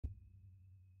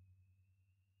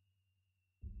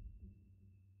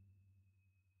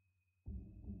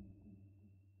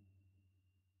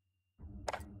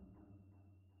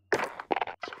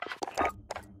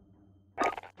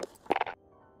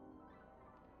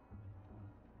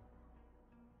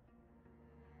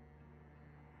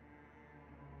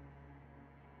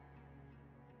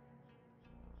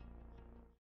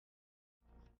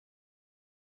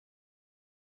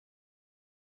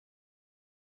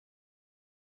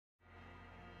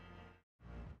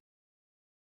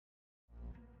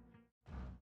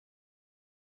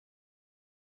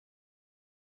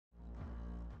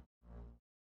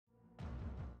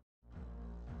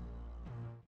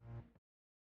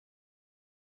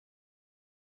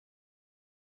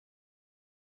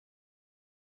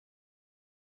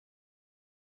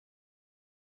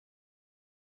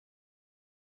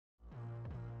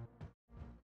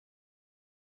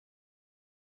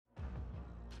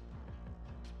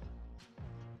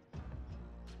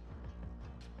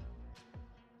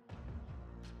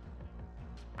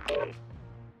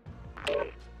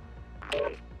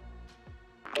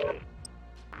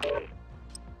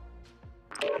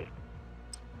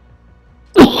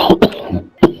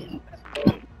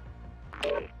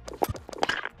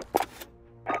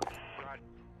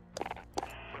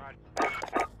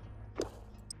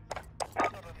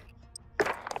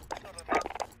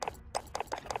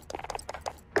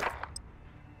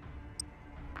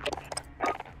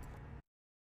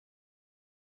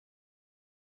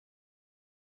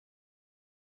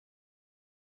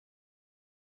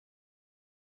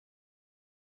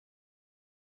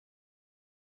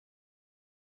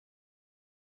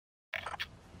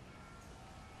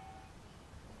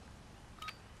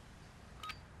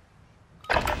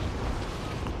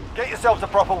Get yourselves a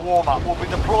proper warm-up. We'll be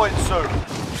deploying soon.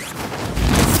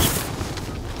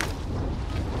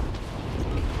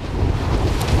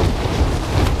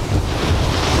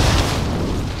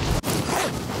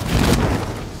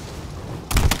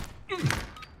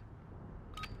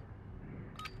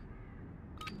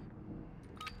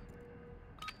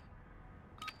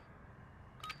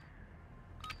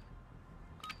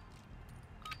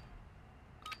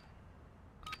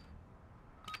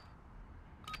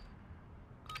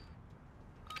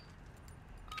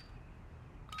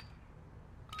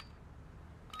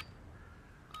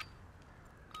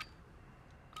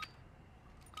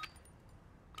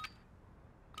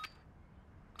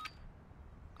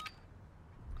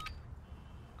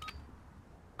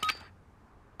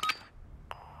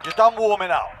 You're done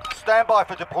warming up. Stand by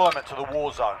for deployment to the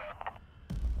war zone.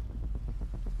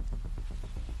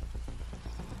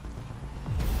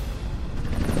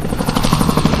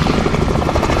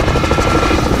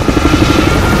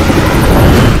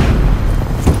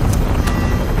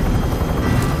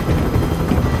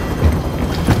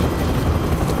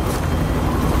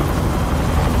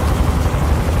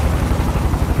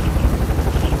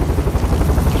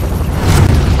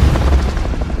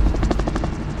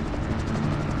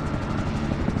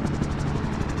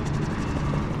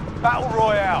 Battle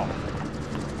Royale.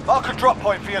 Mark a drop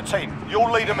point for your team.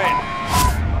 You'll lead them in.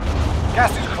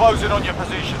 Gas is closing on your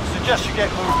position. Suggest you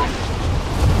get moving.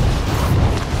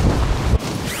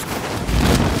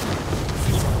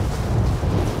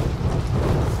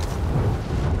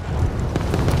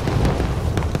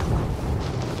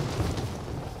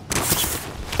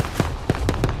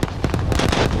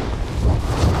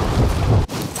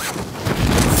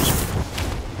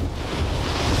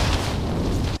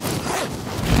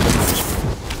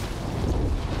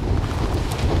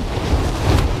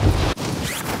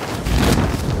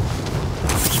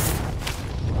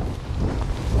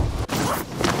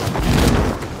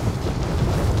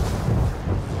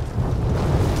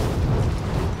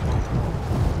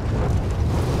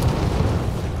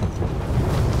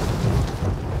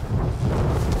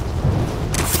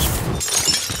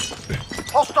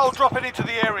 Hostile dropping into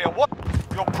the area. What?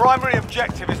 Your primary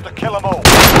objective is to kill them all.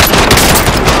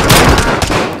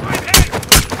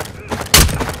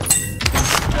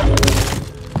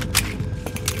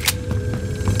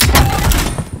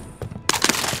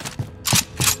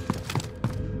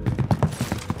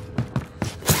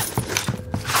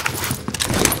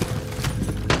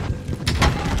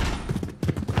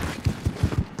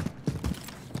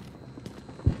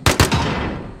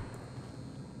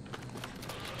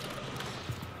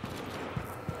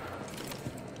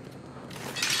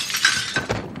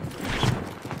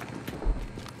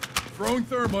 Throwing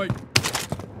thermite.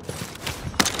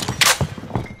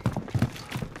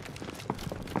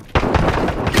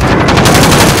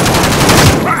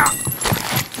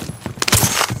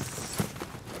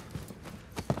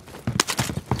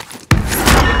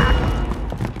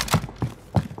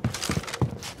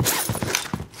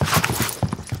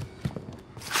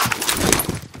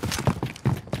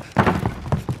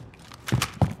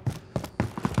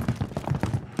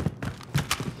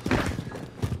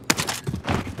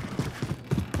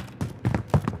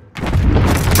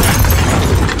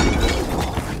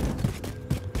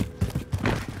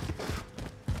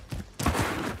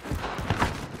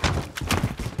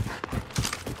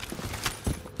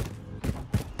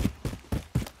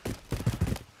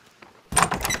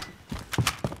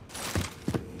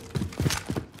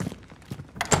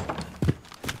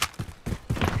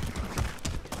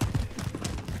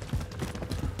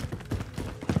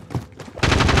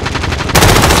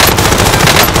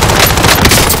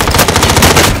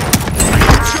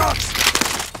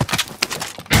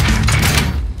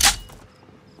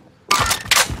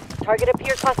 Target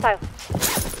appears hostile.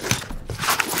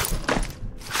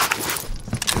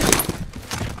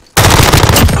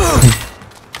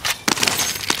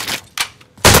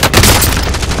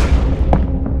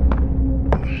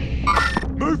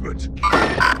 Movement!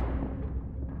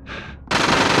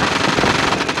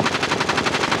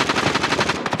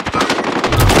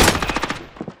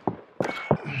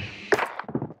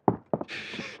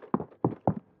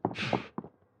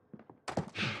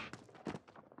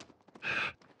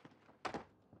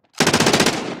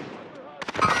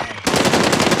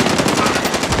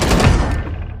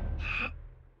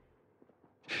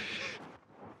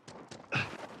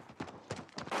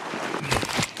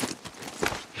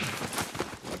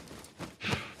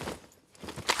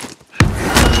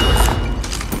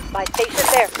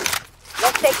 there.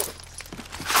 Let's take it.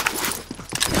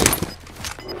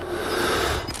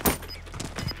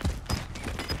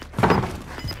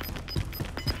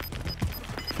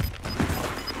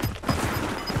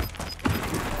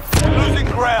 Losing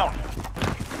ground.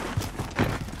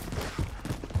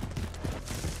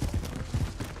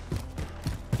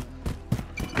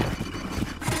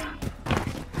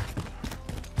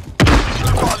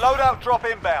 Got a loadout drop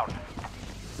inbound.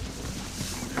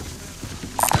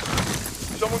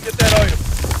 Someone get that item.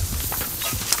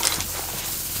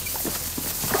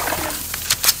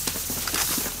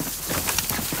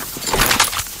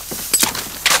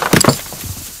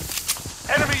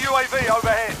 Enemy UAV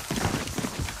overhead.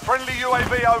 Friendly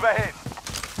UAV overhead.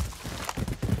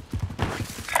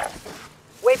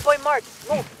 Waypoint marked.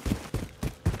 Move.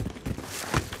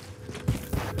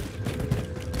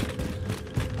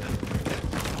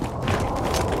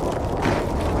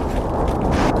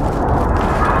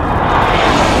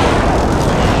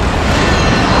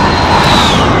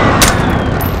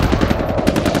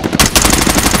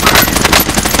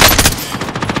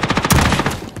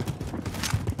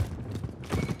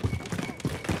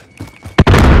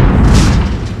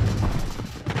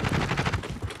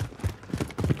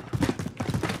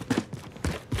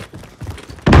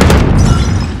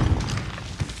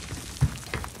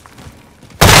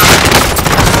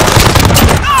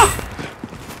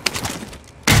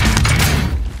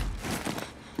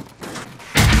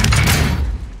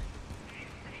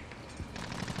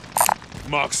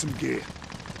 Mark some gear.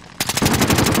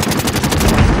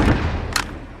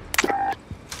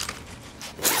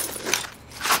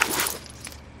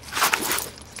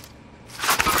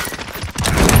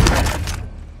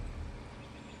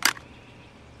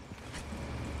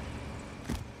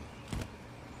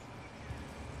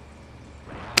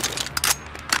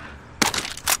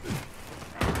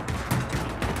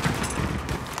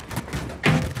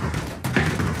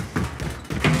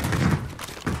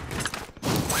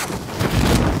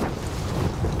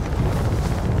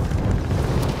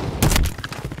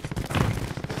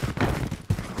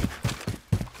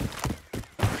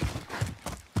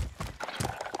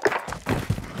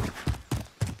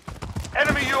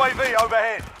 Enemy UAV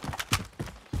overhead.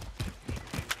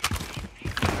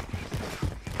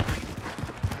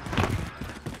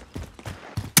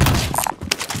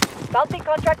 Bounty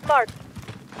contract marked.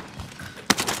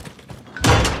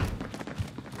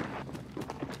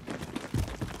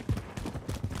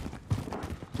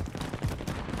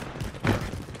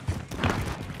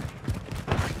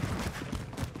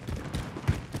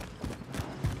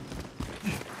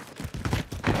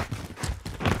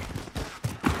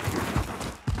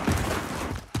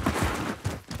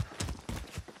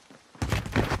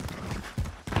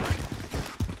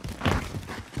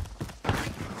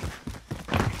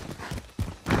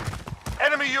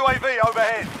 Enemy UAV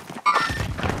overhead.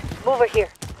 Mover here.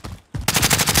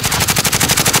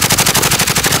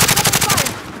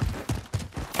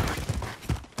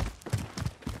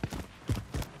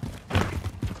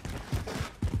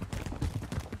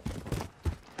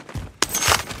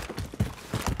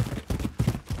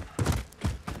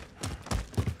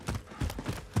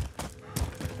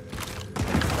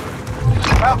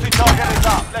 Bounty target is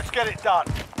up. Let's get it done.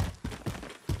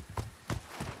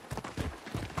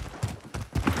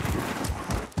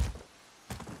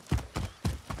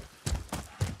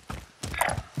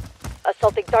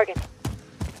 Assaulting target.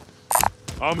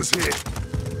 Armor's here.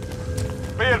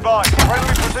 Be advised,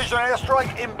 friendly precision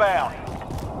airstrike inbound.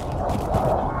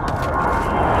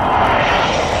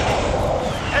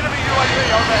 Enemy UAV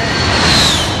overhead.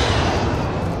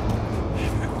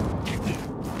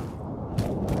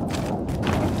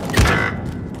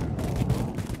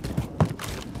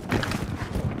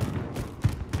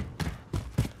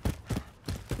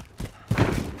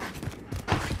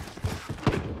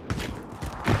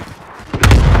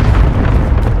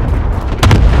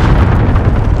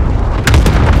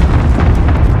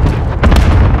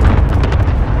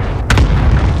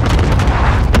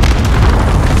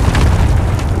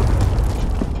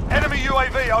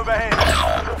 UAV overhead.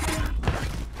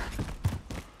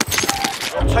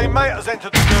 Your teammate has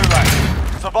entered the gulag.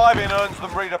 Surviving earns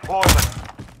them redeployment.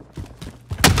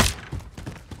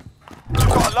 You've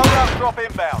got a loadout drop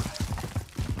inbound.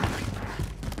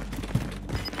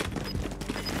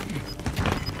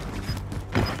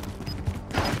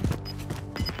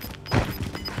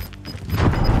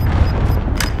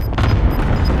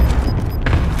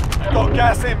 Got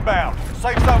gas inbound.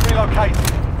 Safe zone relocated.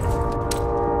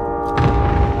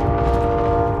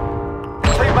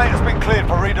 Teammate has been cleared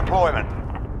for redeployment.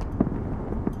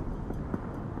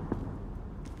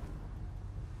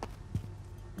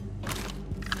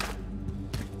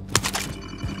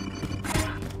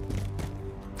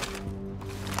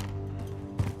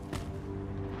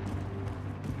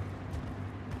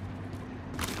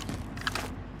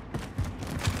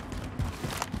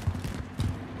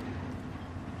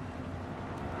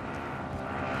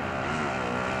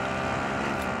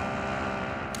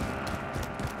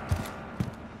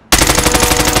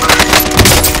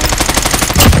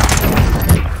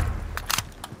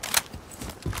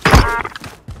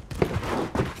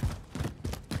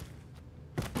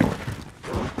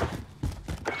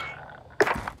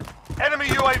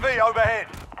 overhead.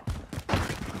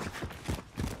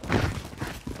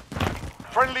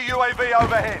 Friendly UAV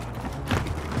overhead.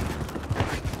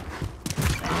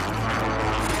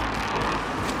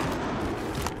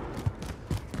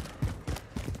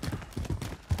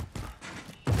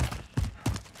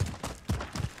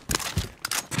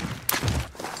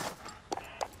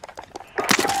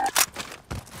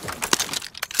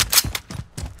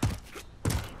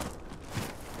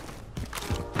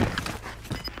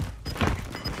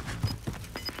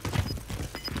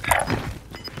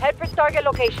 Head for target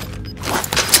location.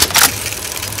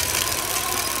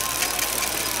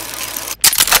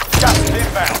 Gas is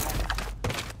inbound.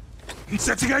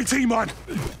 Setting AT mine.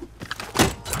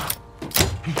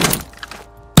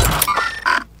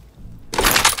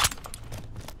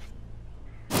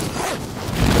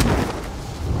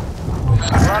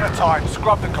 We're out of time.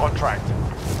 Scrub the contract.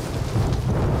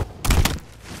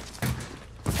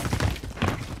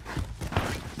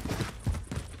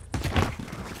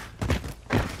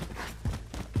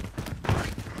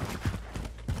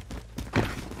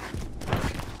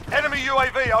 Enemy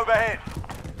UAV overhead.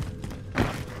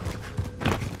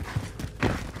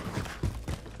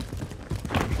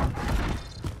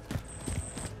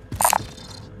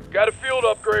 Got a field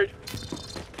upgrade.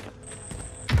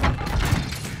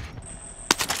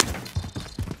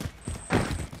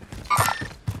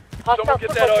 Hostile Someone get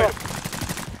foot that patrol. item.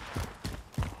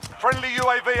 Friendly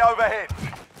UAV overhead.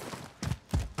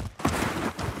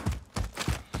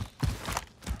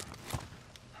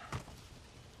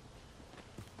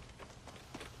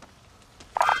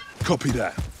 Copy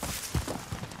that.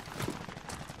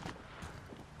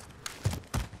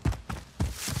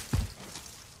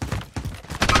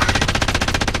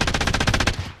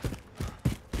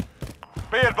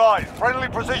 Be advised, friendly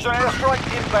precision airstrike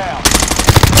inbound.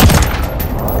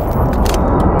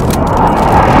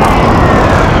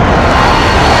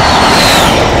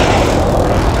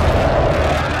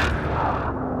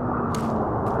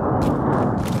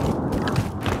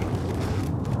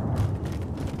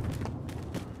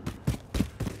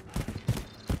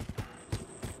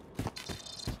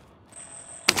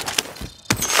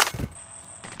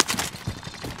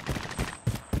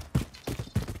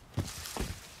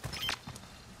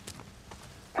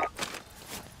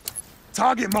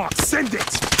 Target mark, send it!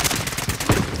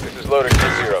 This is loading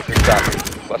 2-0. Good copy.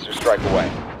 Cluster strike away.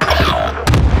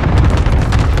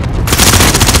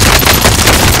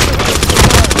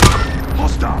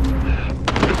 Hostile!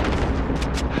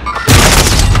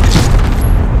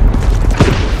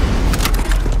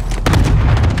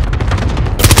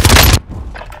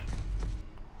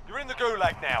 You're in the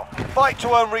gulag now. Fight to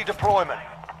earn redeployment.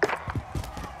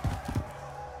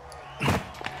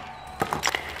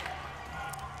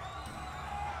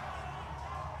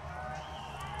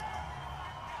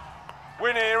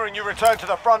 Win here and you return to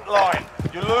the front line.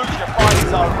 You lose, your fight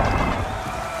is over.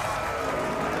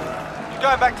 You're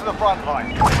going back to the front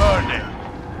line. You burned it.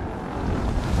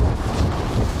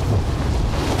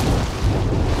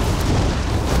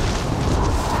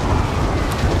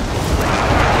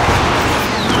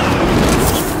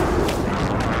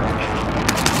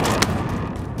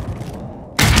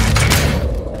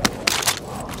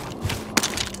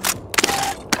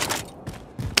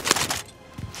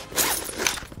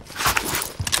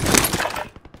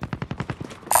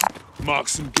 Mark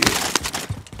some gear.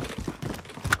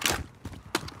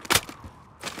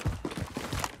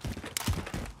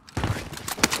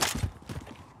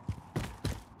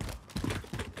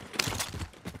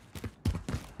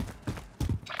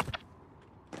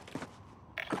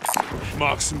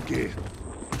 Mark some gear.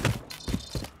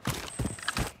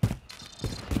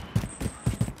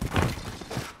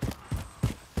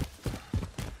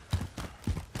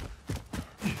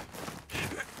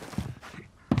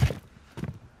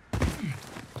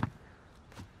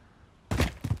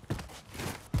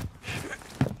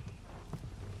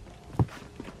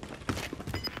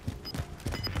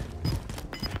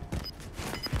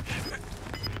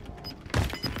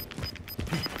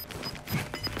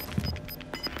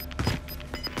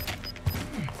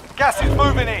 Gas is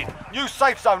moving in. New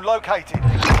safe zone located.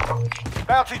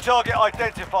 Bounty target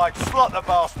identified. Slot the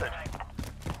bastard.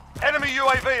 Enemy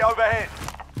UAV overhead.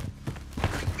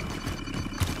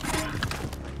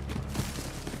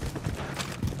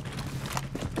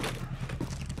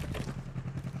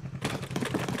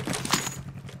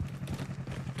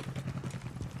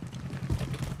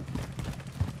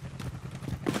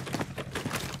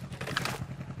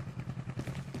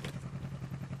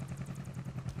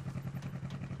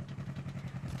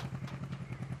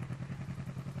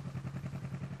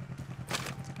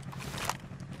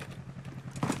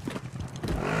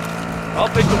 I'll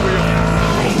take the wheel.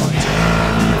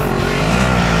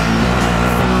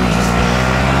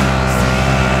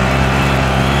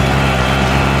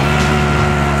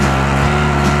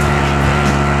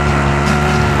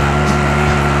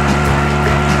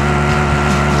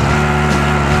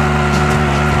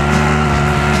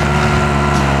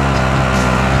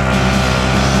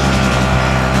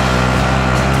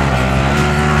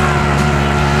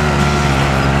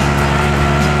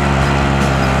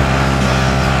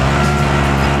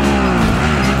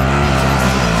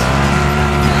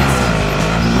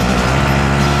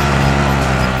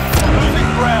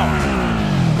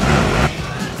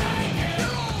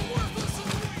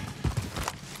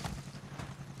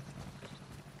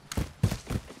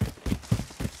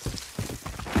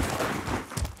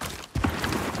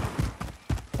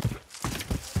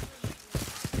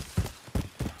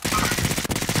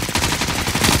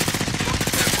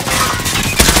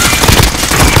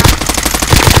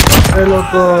 madre,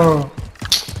 loco.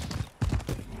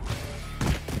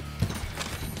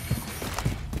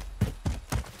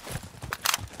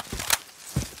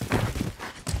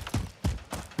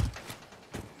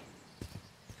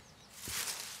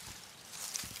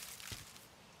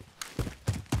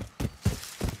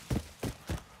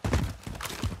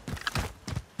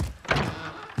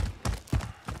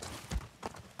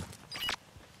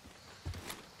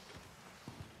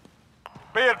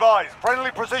 Be advised, friendly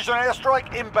precision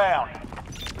airstrike inbound.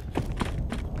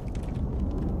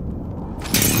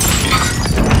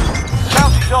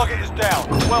 Bounty target is down.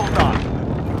 Well done.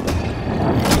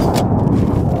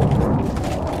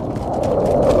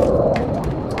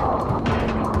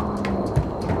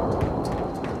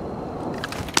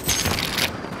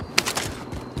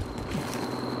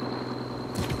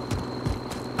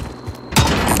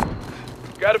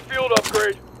 Got a field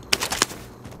upgrade.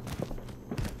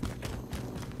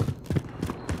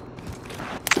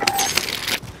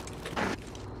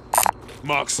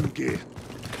 Mark some gear.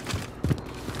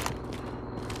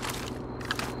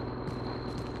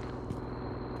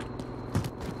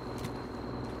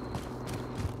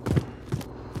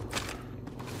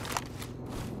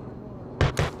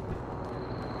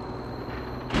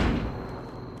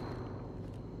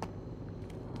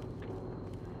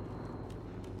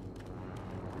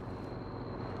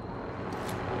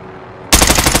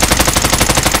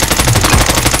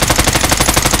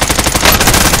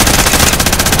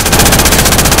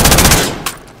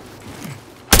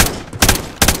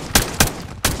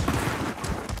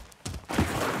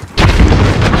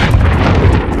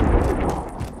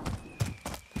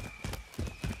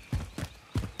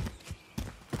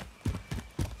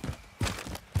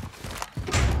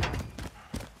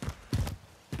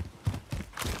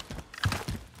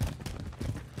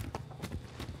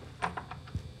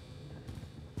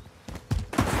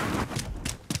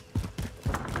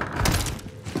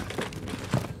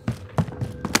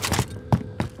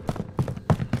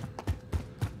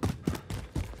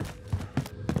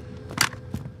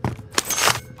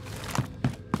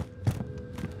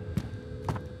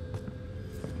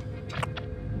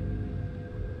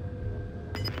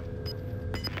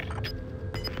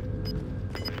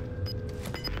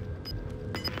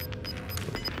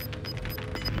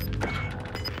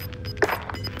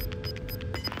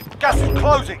 Gas is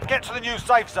closing. Get to the new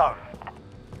safe zone.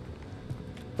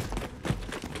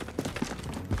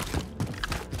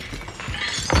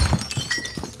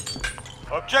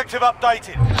 Objective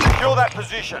updated. Secure that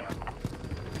position.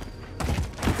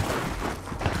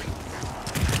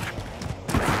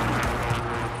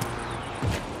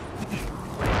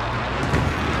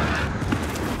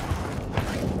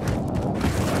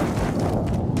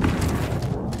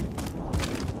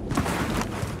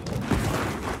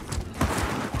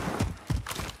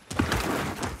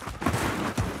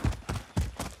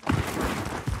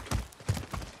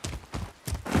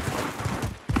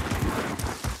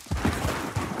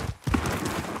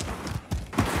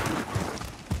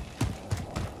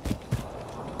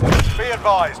 Be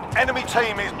advised, enemy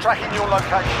team is tracking your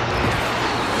location.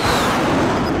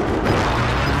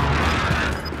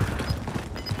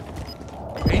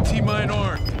 AT mine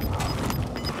armed.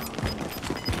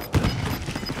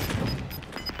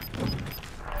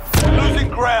 Losing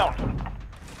ground.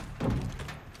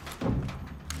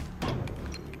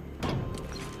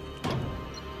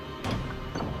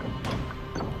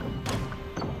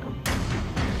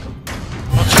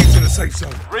 I'll change to the safe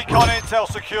zone. Recon intel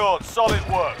secured. Solid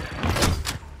work.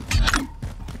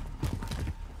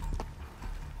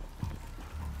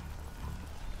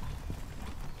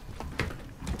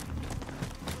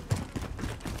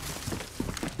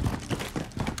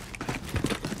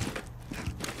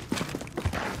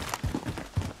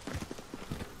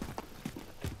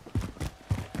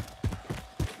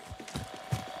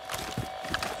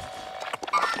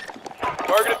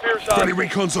 Target appears high. Friendly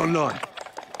recon's online.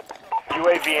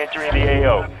 UAV entering the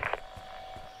AO.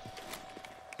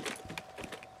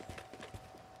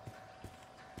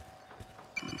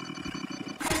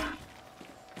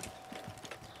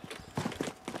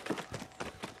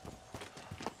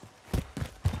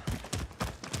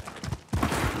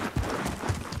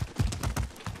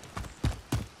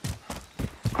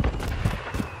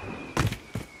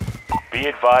 Be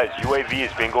advised, UAV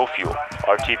is bingo fuel.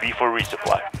 RTB for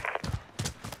resupply.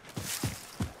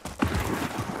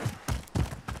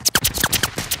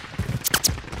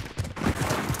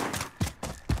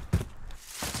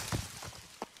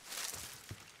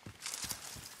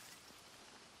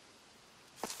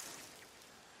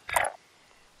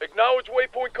 Acknowledge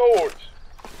waypoint cohorts.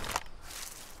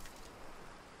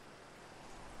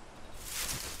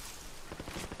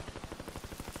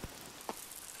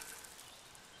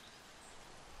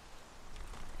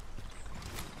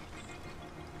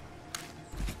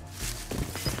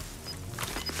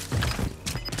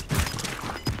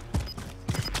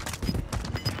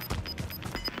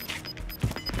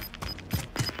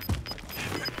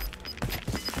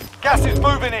 Gas is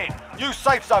moving in. New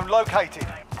safe zone located.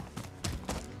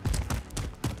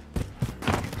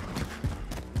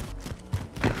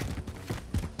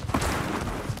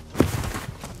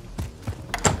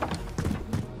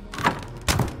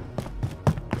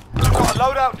 Got a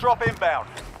loadout drop inbound.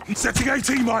 Setting AT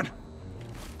mine.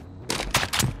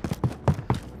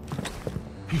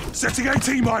 Setting AT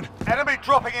mine. Enemy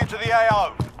dropping into the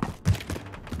AO.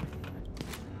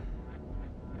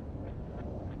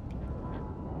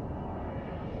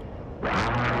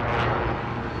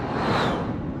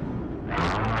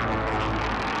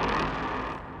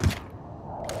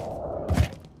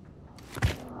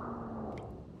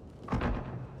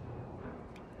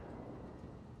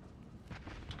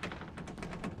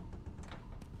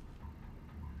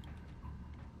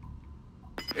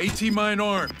 AT mine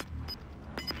armed.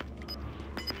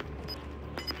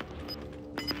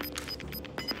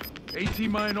 AT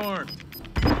mine armed.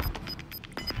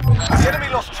 The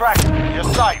enemy lost track. You're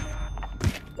safe.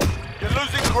 You're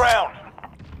losing ground.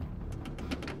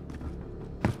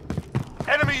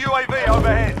 Enemy UAV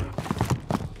overhead.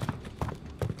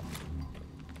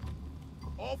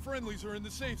 All friendlies are in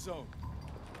the safe zone.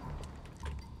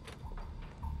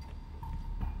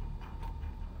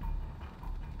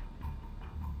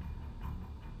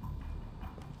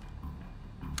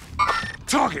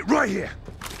 Target right here.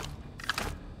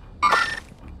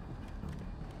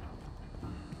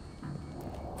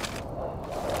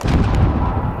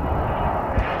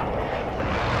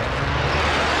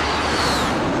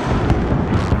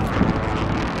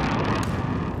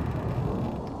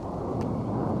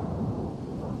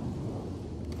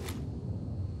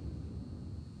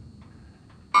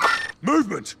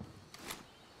 Movement!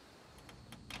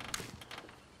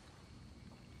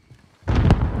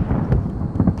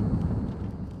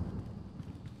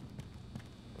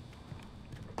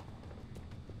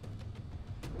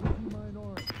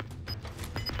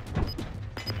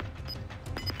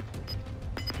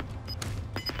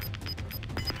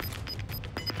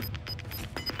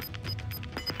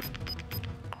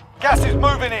 Gas is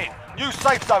moving in. New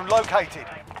safe zone located.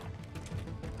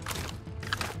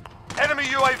 Enemy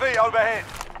UAV overhead.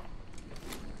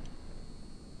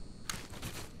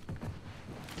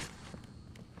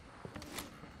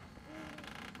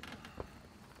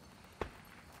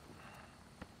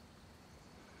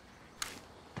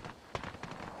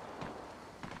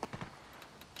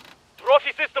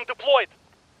 Trophy system deployed.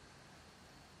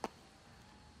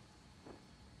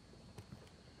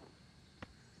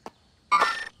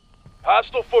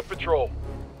 Hostile foot patrol.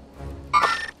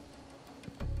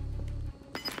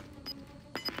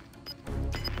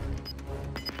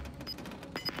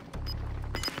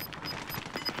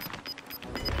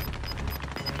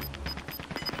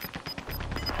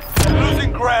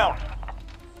 Losing ground.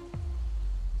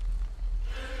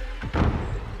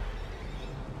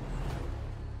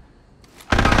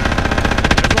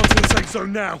 Advance to the safe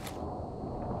zone now.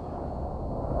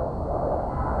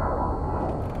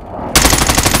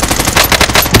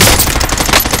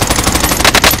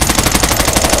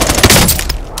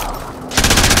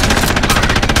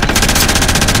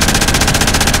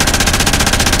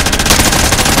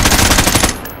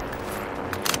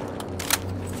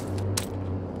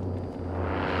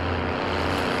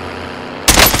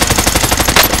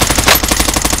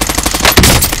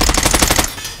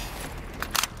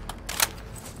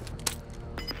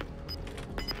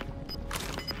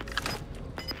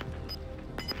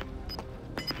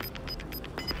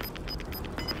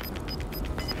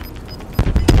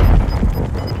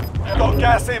 Got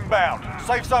gas inbound.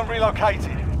 Safe zone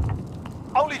relocated.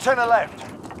 Only 10 are left.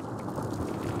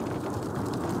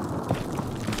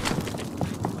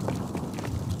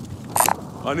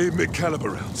 I need mid-caliber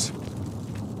rounds.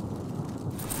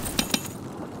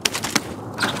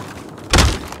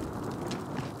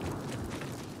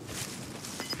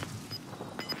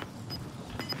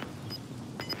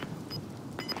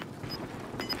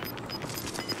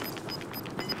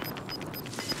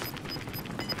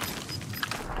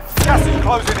 Gas is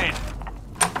closing in.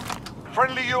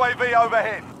 Friendly UAV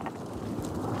overhead.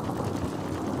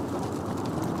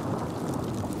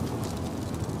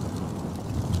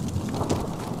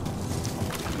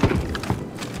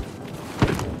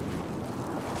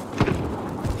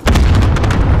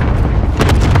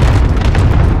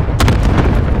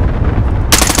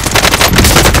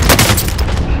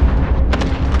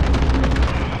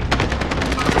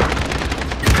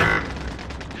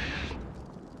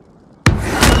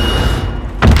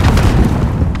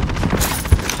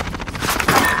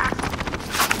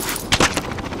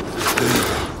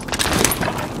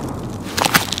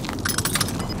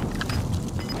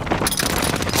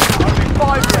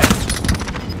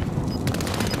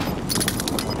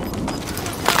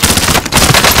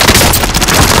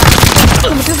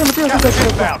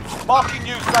 Gas inbound. Marking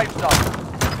new safe zone.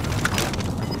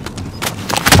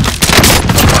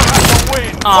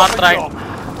 Win. Ah, Got the right. job.